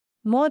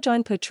More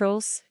joint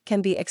patrols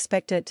can be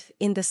expected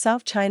in the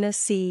South China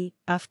Sea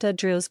after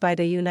drills by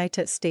the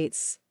United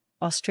States,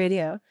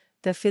 Australia,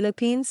 the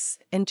Philippines,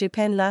 and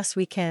Japan last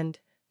weekend,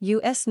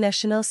 U.S.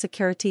 National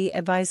Security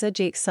Advisor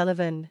Jake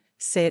Sullivan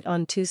said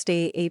on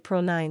Tuesday,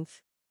 April 9.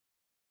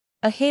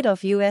 Ahead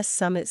of U.S.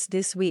 summits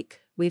this week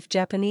with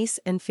Japanese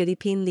and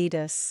Philippine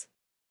leaders.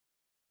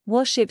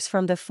 Warships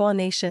from the four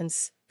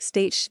nations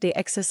staged the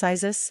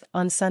exercises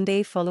on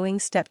Sunday following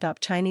stepped-up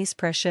Chinese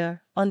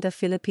pressure on the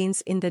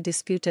Philippines in the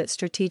disputed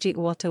strategic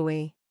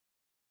waterway.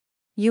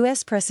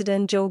 U.S.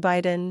 President Joe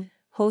Biden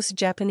hosts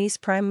Japanese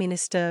Prime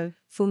Minister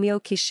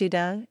Fumio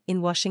Kishida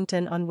in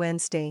Washington on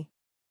Wednesday.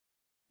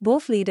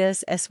 Both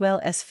leaders as well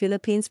as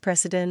Philippines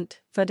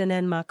President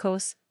Ferdinand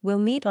Marcos will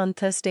meet on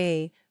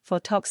Thursday for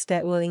talks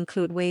that will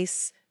include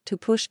ways to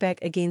push back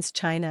against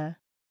China.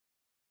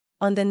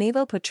 On the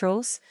naval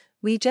patrols,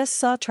 we just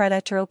saw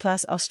Trilateral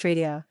plus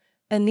Australia,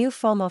 a new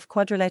form of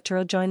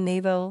quadrilateral joint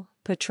naval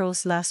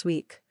patrols last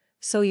week,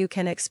 so you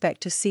can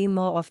expect to see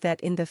more of that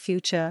in the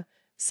future,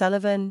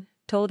 Sullivan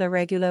told a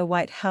regular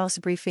White House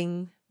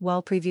briefing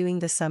while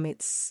previewing the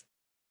summits.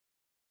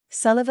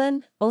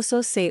 Sullivan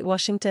also said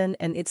Washington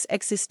and its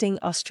existing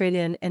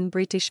Australian and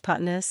British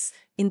partners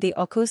in the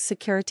AUKUS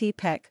Security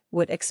Pact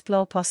would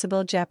explore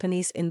possible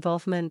Japanese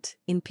involvement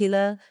in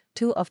Pillar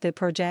 2 of the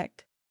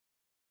project,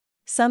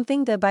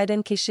 something the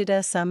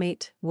Biden-Kishida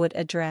summit would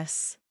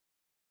address.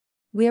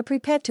 We are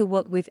prepared to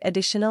work with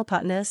additional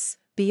partners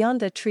beyond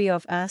the three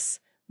of us,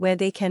 where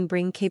they can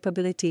bring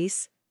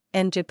capabilities,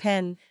 and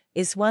Japan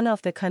is one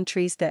of the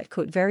countries that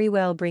could very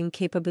well bring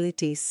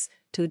capabilities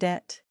to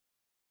that,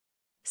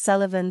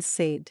 Sullivan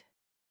said.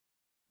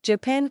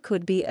 Japan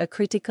could be a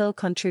critical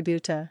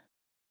contributor.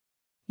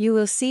 You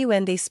will see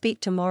when they speak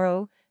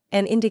tomorrow,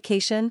 an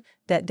indication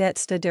that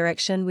that's the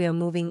direction we are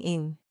moving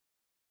in.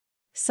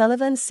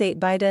 Sullivan said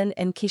Biden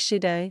and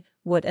Kishida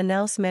would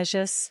announce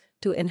measures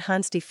to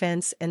enhance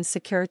defense and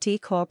security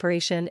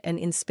cooperation and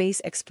in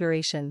space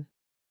exploration.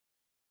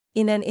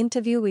 In an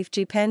interview with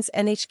Japan's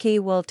NHK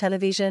World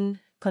Television,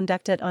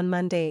 conducted on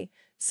Monday,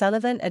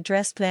 Sullivan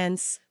addressed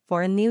plans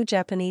for a new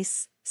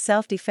Japanese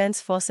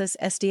Self-Defense Forces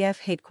SDF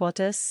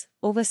headquarters,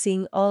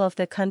 overseeing all of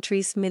the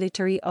country's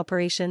military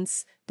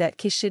operations that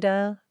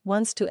Kishida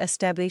wants to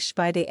establish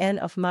by the end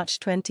of March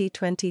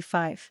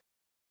 2025.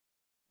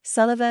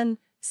 Sullivan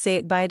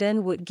said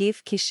Biden would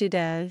give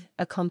Kishida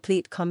a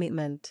complete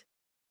commitment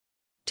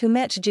to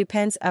match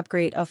Japan's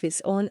upgrade of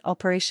its own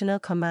operational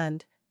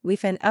command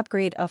with an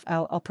upgrade of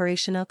our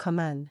operational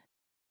command.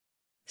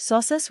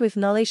 Sources with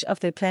knowledge of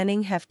the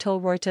planning have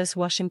told Reuters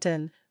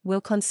Washington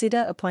will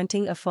consider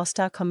appointing a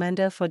four-star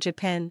commander for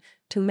Japan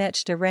to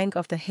match the rank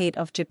of the head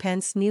of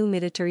Japan's new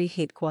military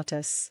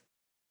headquarters.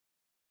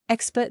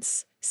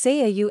 Experts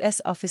say a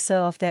U.S. officer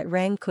of that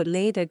rank could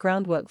lay the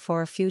groundwork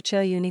for a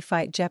future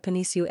unified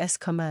Japanese-U.S.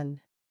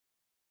 command.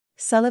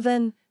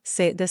 Sullivan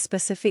said the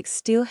specifics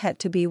still had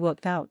to be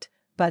worked out,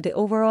 but the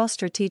overall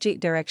strategic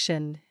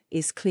direction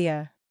is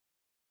clear.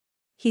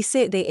 He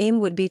said the aim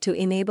would be to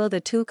enable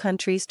the two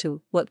countries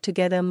to work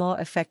together more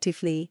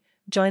effectively,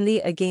 jointly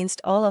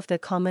against all of the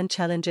common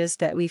challenges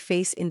that we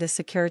face in the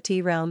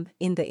security realm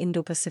in the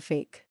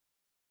Indo-Pacific.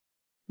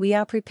 We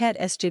are prepared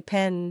as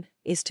Japan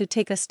is to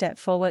take a step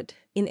forward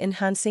in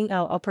enhancing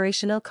our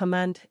operational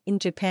command in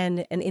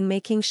Japan and in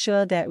making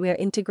sure that we are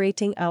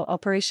integrating our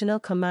operational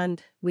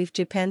command with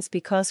Japan's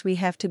because we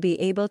have to be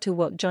able to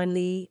work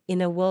jointly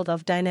in a world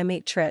of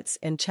dynamic threats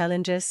and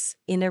challenges,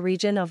 in a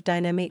region of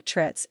dynamic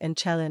threats and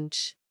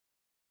challenge.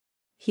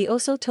 He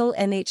also told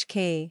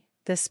NHK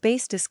the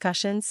space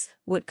discussions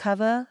would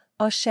cover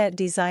our shared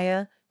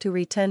desire to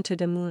return to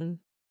the moon.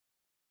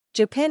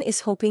 Japan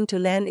is hoping to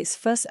land its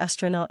first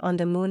astronaut on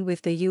the moon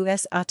with the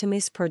U.S.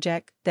 Artemis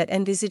project that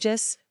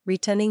envisages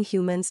returning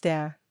humans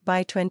there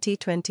by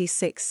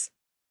 2026.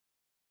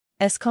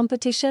 As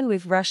competition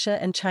with Russia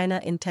and China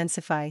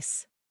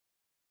intensifies,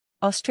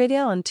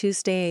 Australia on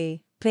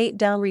Tuesday played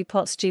down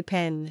reports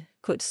Japan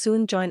could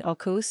soon join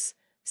AUKUS,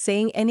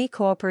 saying any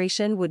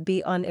cooperation would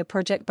be on a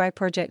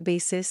project-by-project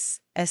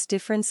basis as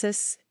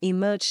differences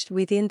emerged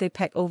within the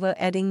pact over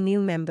adding new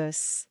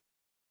members.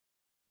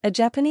 A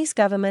Japanese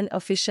government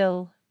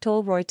official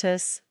told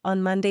Reuters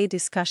on Monday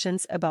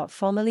discussions about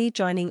formally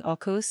joining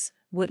AUKUS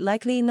would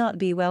likely not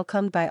be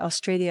welcomed by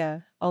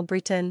Australia or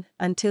Britain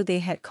until they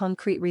had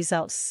concrete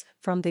results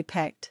from the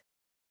pact.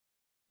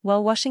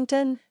 While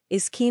Washington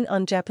is keen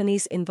on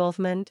Japanese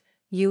involvement,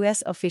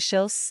 U.S.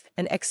 officials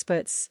and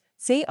experts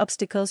say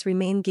obstacles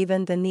remain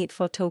given the need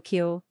for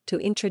Tokyo to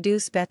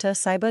introduce better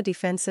cyber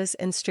defenses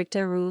and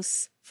stricter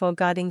rules for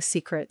guarding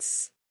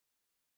secrets.